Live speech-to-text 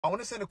I want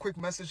to send a quick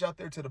message out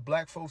there to the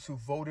black folks who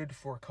voted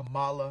for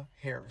Kamala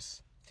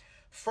Harris.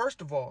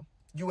 First of all,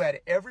 you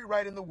had every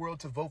right in the world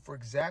to vote for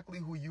exactly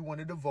who you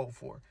wanted to vote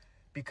for,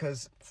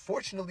 because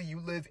fortunately you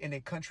live in a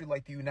country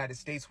like the United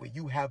States where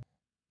you have.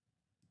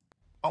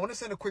 I want to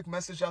send a quick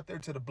message out there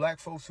to the black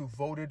folks who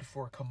voted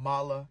for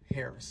Kamala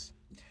Harris.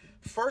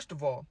 First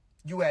of all,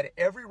 you had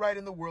every right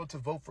in the world to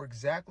vote for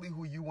exactly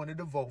who you wanted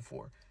to vote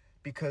for,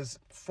 because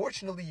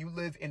fortunately you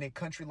live in a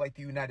country like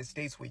the United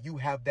States where you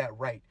have that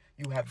right.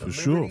 You have the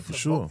liberty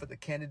to vote for the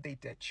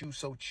candidate that you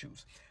so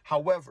choose.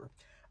 However,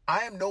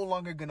 I am no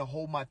longer going to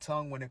hold my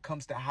tongue when it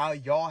comes to how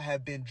y'all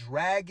have been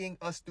dragging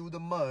us through the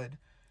mud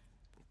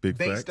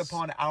based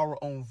upon our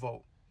own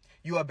vote.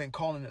 You have been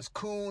calling us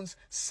coons,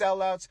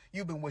 sellouts.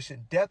 You've been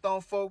wishing death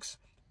on folks.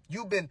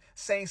 You've been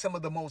saying some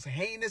of the most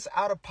heinous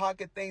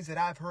out-of-pocket things that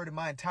I've heard in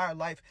my entire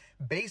life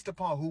based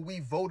upon who we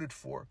voted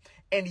for.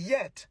 And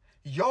yet,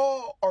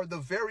 y'all are the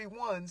very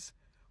ones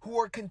who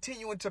are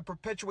continuing to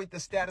perpetuate the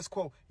status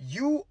quo.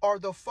 You are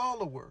the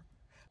follower.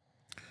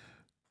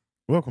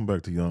 Welcome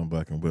back to Young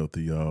Black and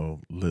Wealthy, y'all.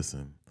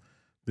 Listen,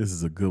 this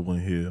is a good one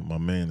here. My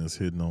man is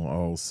hitting on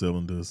all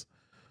cylinders,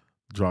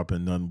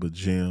 dropping nothing but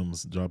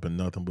gems, dropping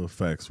nothing but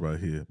facts right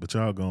here. But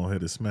y'all go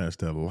ahead and smash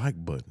that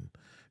like button.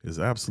 It's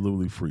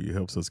absolutely free. It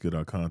helps us get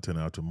our content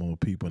out to more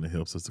people, and it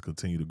helps us to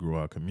continue to grow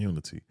our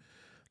community.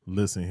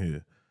 Listen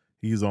here.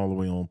 He's all the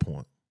way on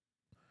point.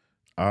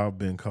 I've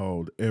been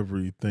called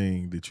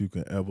everything that you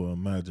can ever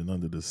imagine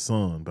under the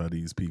sun by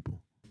these people.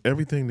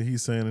 Everything that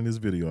he's saying in this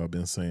video, I've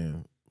been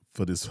saying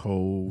for this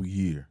whole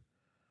year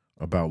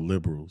about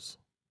liberals,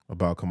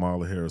 about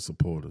Kamala Harris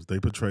supporters. They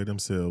portray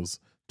themselves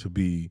to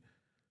be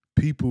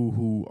people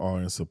who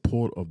are in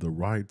support of the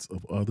rights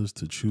of others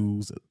to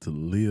choose, to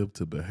live,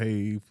 to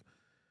behave,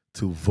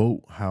 to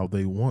vote how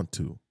they want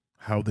to,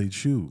 how they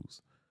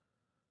choose.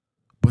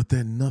 But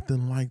they're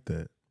nothing like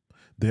that.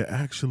 They're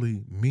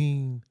actually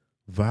mean,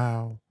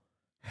 vile,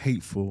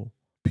 hateful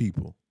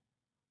people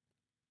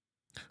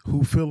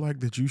who feel like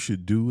that you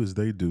should do as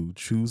they do,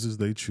 choose as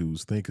they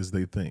choose, think as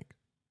they think.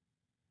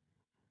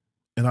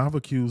 And I've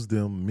accused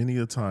them many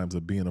a times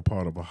of being a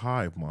part of a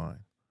hive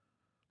mind.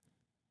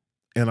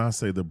 And I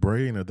say the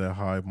brain of that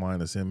hive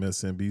mind is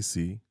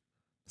MSNBC,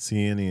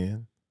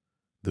 CNN,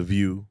 The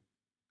View,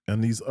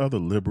 and these other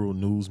liberal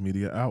news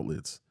media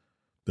outlets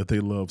that they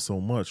love so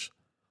much,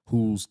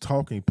 whose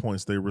talking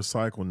points they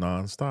recycle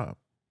nonstop.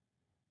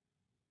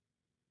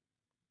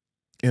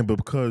 And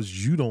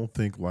because you don't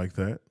think like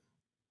that,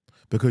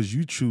 because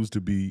you choose to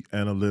be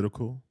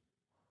analytical,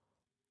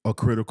 a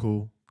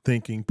critical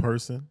thinking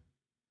person,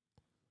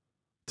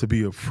 to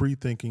be a free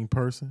thinking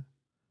person,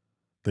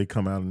 they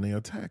come out and they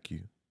attack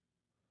you.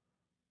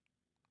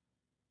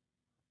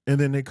 And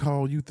then they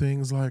call you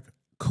things like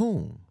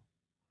coon.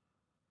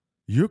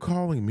 You're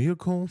calling me a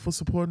coon for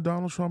supporting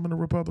Donald Trump and the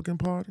Republican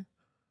Party?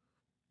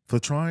 For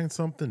trying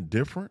something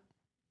different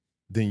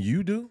than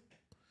you do?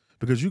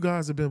 Because you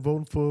guys have been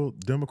voting for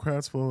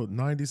Democrats for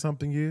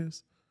 90-something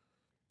years,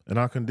 and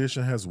our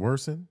condition has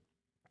worsened.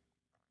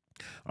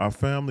 Our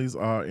families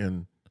are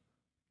in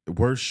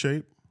worse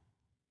shape.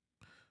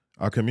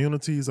 Our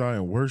communities are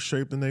in worse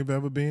shape than they've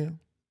ever been.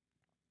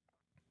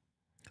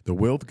 The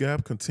wealth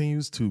gap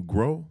continues to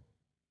grow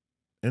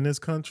in this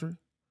country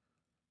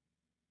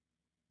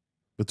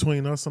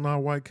between us and our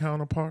white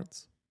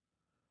counterparts.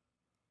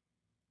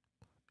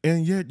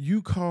 And yet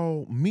you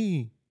call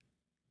me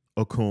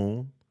a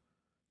coon.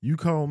 You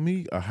call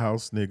me a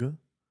house nigga.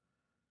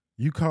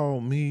 You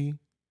call me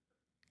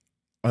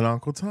an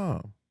Uncle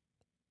Tom.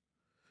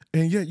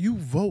 And yet you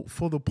vote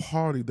for the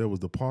party that was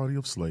the party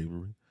of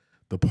slavery,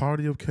 the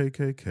party of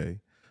KKK,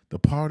 the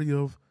party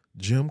of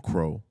Jim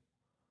Crow,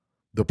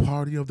 the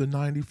party of the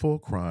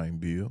 94 crime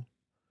bill,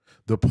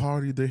 the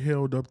party that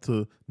held up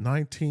to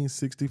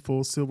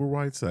 1964 Civil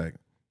Rights Act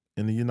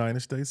in the United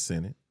States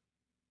Senate,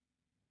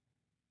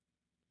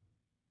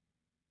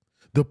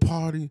 the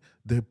party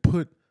that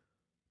put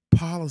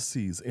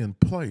policies in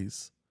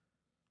place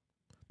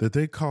that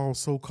they call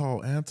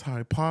so-called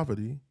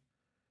anti-poverty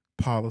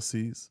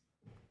policies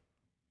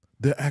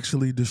that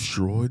actually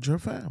destroyed your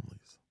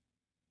families.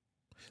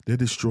 They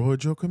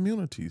destroyed your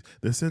communities.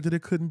 They said that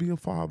it couldn't be a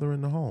father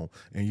in the home.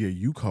 And yet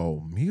you call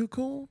me a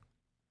coon?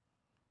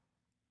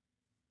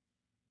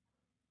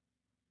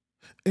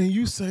 And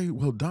you say,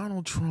 well,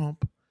 Donald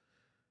Trump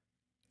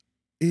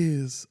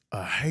is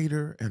a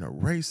hater and a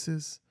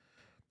racist,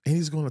 and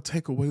he's going to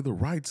take away the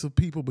rights of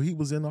people, but he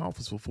was in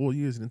office for 4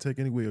 years and he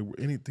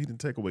didn't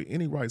take away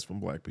any rights from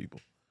black people.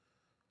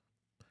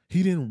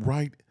 He didn't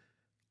write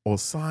or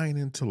sign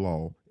into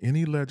law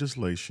any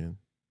legislation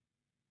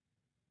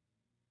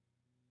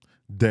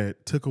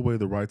that took away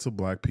the rights of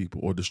black people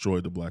or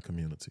destroyed the black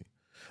community.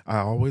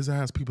 I always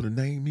ask people to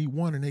name me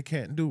one, and they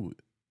can't do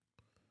it.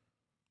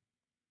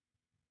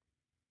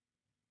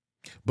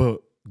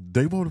 But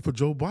they voted for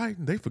Joe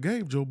Biden. They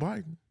forgave Joe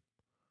Biden,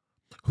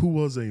 who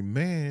was a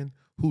man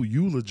who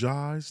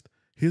eulogized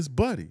his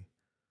buddy,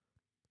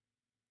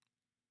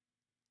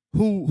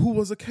 who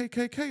was a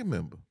KKK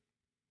member,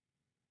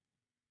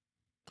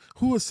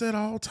 who has said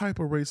all type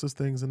of racist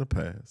things in the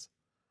past.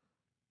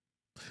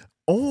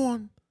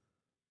 on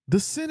the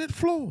Senate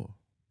floor.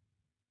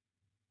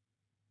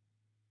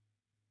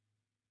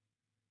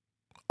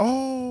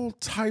 All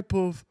type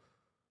of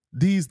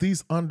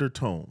these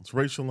undertones,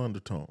 racial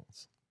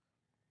undertones.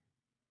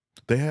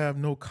 They have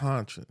no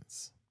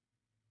conscience.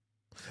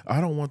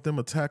 I don't want them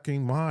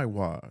attacking my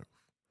wife,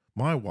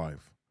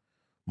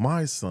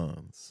 my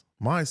sons,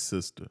 my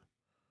sister.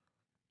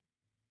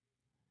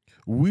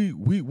 We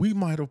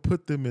might have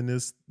put them in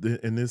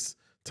this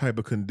type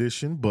of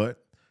condition,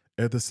 but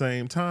at the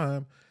same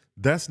time,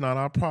 that's not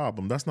our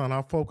problem. That's not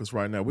our focus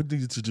right now. We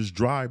need to just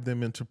drive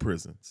them into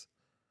prisons.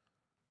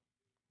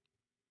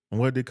 And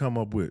what did they come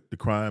up with? The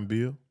crime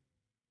bill,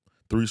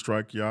 3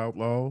 strike you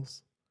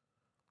outlaws,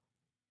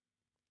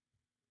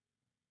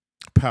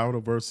 powder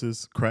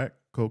versus crack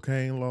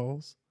cocaine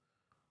laws,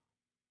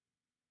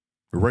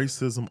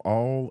 racism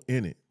all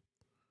in it.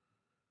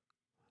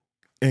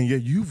 And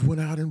yet you've went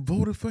out and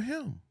voted for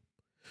him.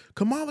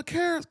 Kamala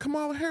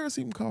Harris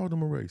even called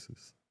him a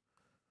racist.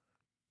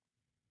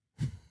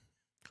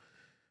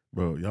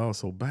 Bro, y'all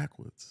so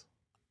backwards.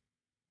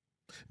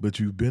 But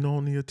you've been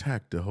on the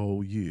attack the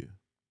whole year.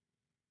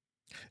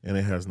 And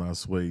it has not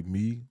swayed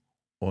me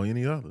or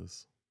any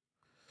others.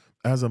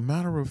 As a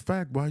matter of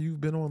fact, while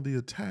you've been on the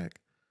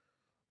attack,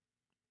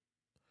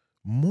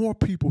 more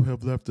people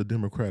have left the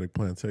Democratic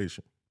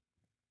plantation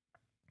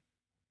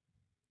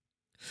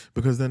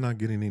because they're not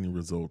getting any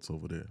results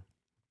over there.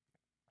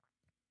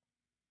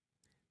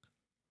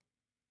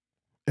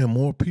 And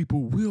more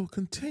people will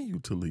continue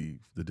to leave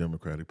the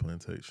Democratic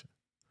plantation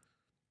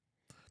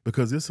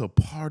because it's a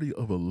party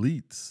of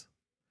elites.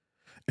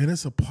 And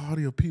it's a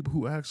party of people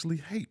who actually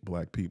hate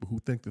black people, who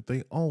think that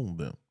they own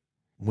them.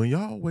 When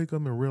y'all wake up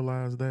and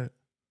realize that,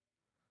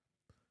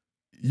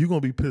 you're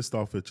going to be pissed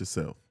off at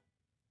yourself.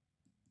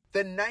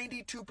 The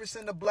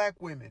 92% of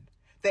black women,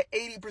 the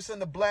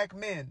 80% of black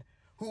men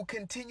who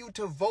continue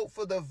to vote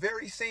for the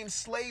very same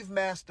slave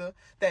master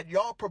that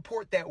y'all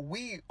purport that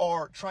we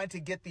are trying to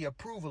get the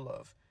approval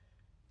of.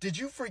 Did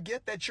you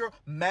forget that your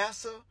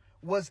massa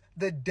was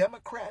the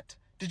Democrat?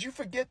 Did you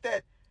forget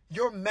that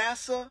your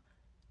massa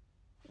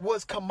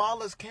was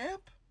Kamala's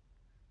camp?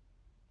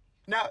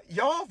 Now,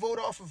 y'all vote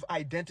off of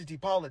identity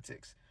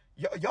politics.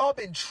 Y'all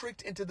been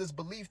tricked into this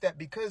belief that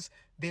because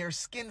they're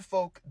skin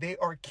folk, they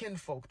are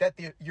kinfolk, that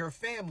they're your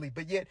family.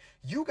 But yet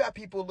you got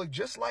people who look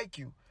just like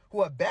you,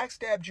 who have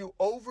backstabbed you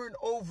over and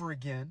over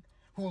again,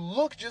 who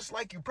look just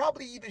like you,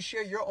 probably even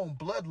share your own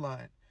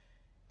bloodline.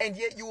 And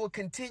yet you will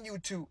continue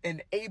to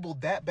enable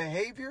that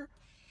behavior.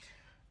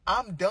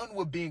 I'm done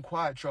with being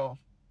quiet, y'all.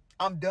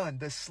 I'm done.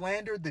 The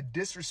slander, the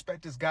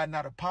disrespect has gotten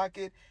out of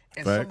pocket,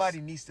 and Facts.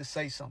 Somebody needs to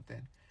say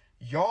something.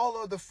 Y'all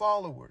are the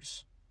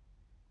followers.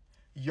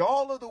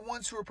 Y'all are the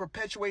ones who are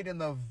perpetuating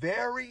the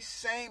very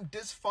same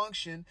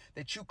dysfunction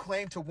that you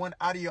claim to want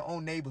out of your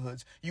own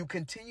neighborhoods. You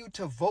continue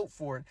to vote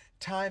for it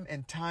time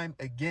and time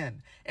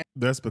again. And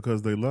that's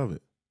because they love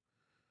it.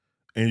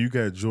 And you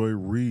got Joy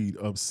Reid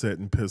upset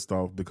and pissed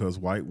off because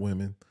white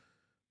women,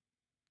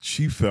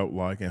 she felt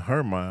like, in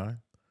her mind,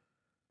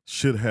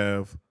 should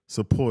have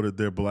supported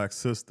their black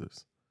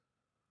sisters,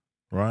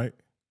 right?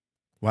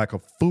 Like a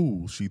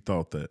fool, she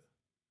thought that.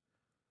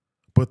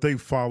 But they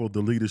followed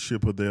the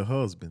leadership of their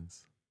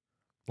husbands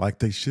like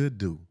they should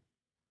do.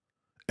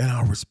 And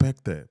I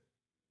respect that.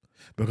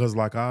 Because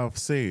like I've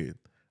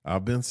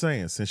been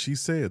saying since she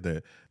said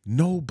that,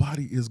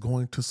 nobody is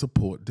going to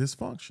support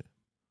dysfunction.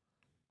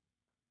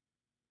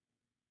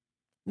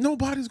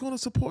 Nobody's going to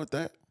support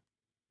that.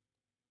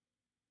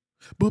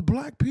 But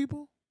black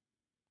people,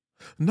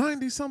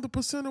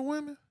 90-something% of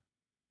women.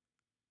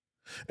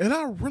 And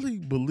I really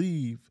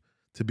believe,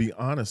 to be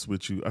honest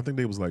with you, I think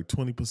there was like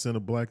 20%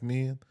 of black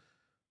men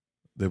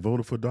that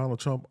voted for Donald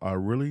Trump. I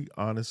really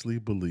honestly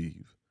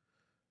believe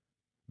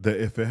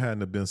that if it hadn't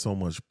have been so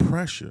much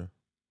pressure,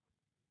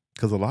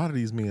 because a lot of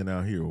these men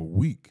out here are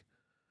weak,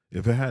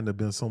 if it hadn't have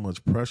been so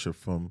much pressure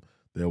from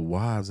their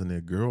wives and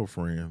their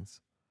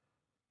girlfriends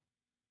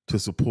to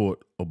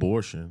support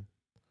abortion,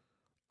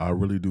 I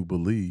really do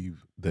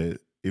believe that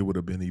it would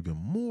have been even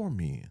more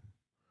men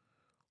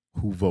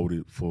who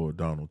voted for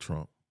Donald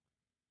Trump,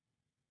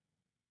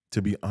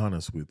 to be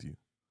honest with you.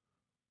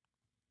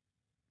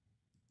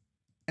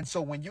 And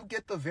so when you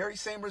get the very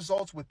same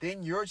results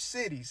within your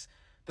cities,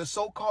 the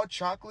so-called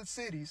chocolate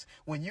cities,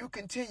 when you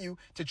continue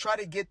to try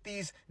to get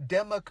these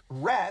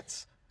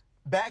Democrats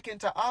back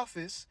into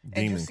office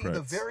and you see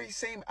the very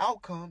same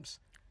outcomes,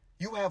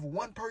 you have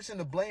one person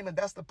to blame, and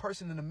that's the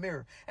person in the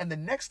mirror. And the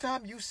next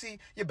time you see,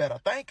 you better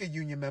thank a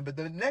union member.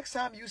 The next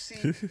time you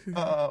see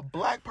a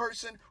black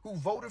person who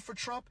voted for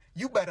Trump,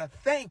 you better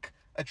thank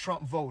a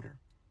Trump voter.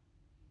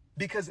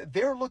 Because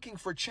they're looking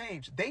for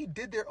change. They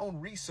did their own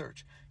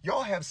research.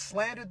 Y'all have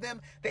slandered them.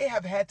 They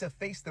have had to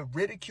face the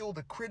ridicule,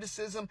 the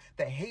criticism,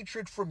 the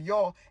hatred from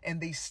y'all,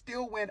 and they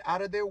still went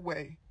out of their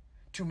way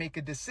to make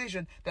a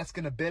decision that's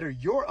going to better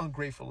your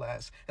ungrateful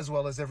ass as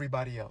well as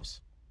everybody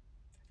else.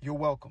 You're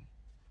welcome.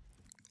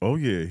 Oh,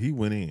 yeah, he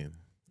went in,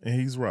 and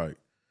he's right.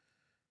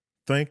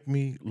 Thank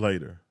me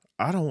later.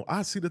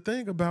 I see the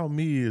thing about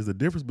me is the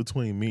difference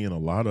between me and a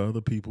lot of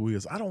other people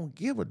is I don't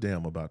give a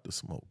damn about the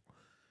smoke.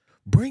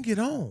 Bring it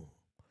on.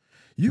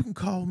 You can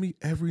call me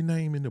every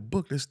name in the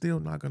book. That's still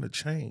not going to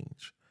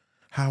change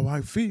how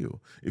I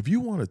feel. If you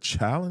want to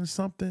challenge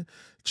something,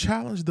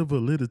 challenge the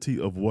validity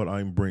of what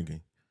I'm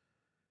bringing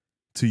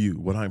to you,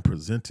 what I'm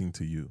presenting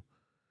to you.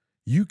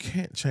 You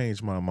can't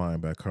change my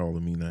mind by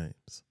calling me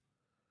names.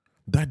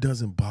 That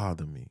doesn't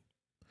bother me.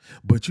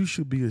 But you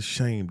should be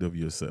ashamed of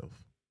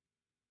yourself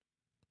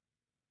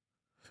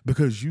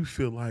because you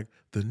feel like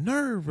the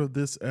nerve of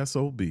this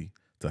SOB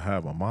to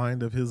have a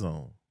mind of his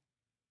own.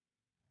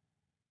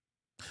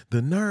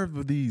 The nerve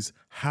of these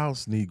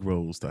house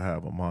Negroes to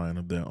have a mind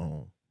of their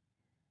own.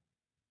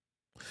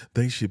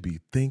 They should be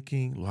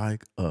thinking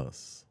like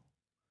us.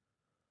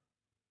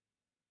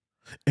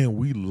 And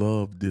we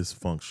love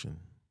dysfunction.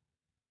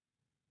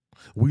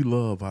 We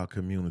love our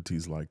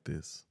communities like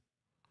this.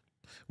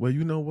 Well,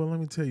 you know what? Let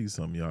me tell you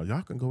something, y'all.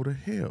 Y'all can go to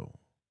hell.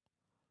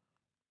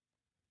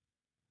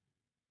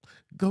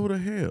 Go to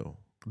hell.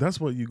 That's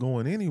what you're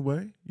going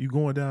anyway. You're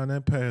going down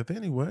that path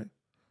anyway.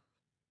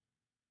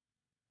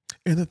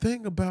 And the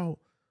thing about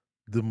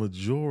the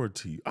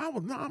majority,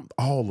 I'm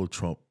all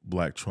of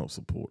black Trump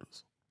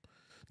supporters.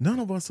 None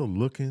of us are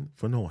looking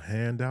for no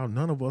handout.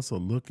 None of us are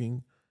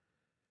looking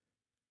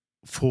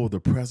for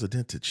the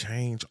president to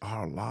change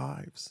our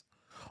lives.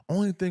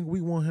 Only thing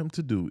we want him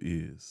to do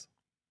is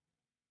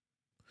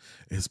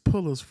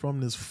pull us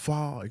from this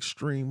far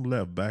extreme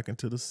left back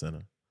into the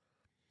center,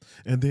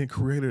 and then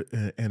create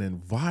an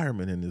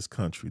environment in this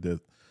country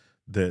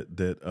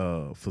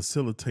that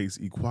facilitates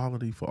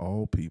equality for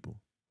all people,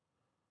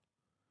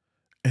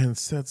 and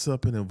sets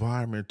up an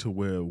environment to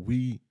where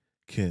we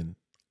can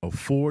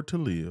afford to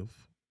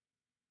live,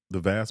 the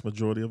vast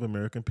majority of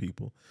American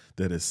people,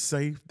 that is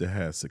safe, that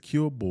has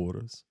secure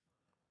borders,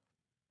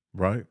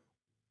 right?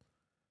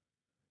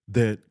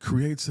 That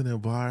creates an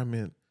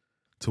environment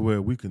to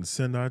where we can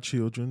send our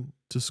children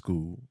to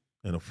school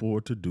and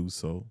afford to do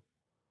so,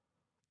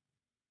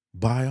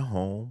 buy a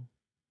home,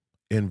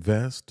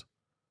 invest,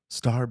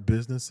 start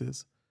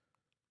businesses,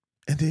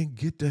 and then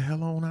get the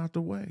hell on out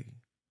the way.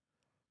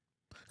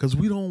 Because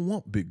we don't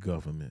want big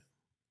government.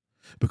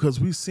 Because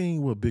we've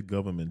seen what big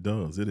government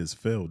does. It has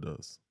failed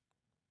us.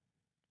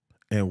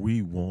 And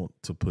we want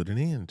to put an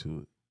end to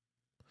it.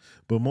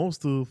 But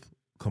most of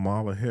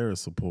Kamala Harris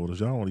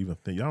supporters, y'all not even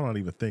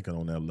thinking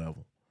on that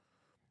level.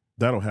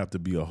 That'll have to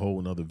be a whole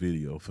nother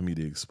video for me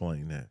to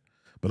explain that.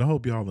 But I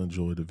hope y'all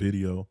enjoyed the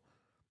video.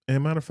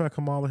 And matter of fact,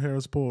 Kamala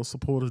Harris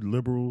supporters,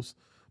 liberals,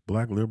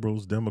 black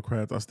liberals,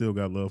 Democrats, I still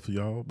got love for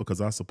y'all because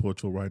I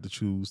support your right to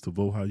choose to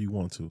vote how you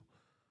want to.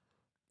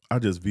 I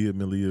just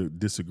vehemently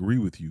disagree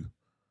with you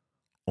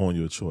on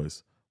your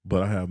choice,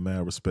 but I have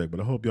mad respect.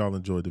 But I hope y'all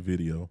enjoyed the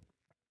video.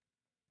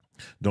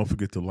 Don't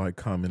forget to like,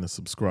 comment, and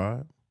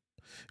subscribe.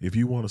 If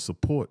you want to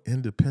support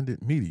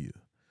independent media,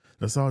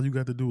 that's all you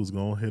got to do is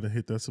go ahead and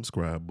hit that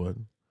subscribe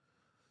button.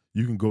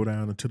 You can go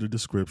down into the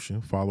description,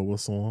 follow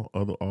us on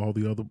all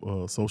the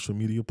other social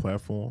media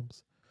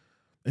platforms.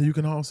 And you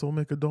can also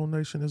make a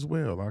donation as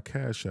well. Our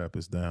Cash App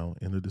is down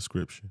in the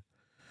description.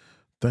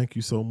 Thank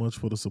you so much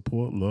for the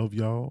support. Love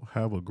y'all.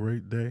 Have a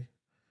great day.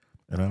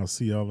 And I'll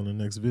see y'all in the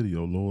next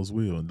video, Lord's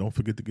will. And don't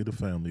forget to give the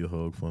family a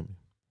hug for me.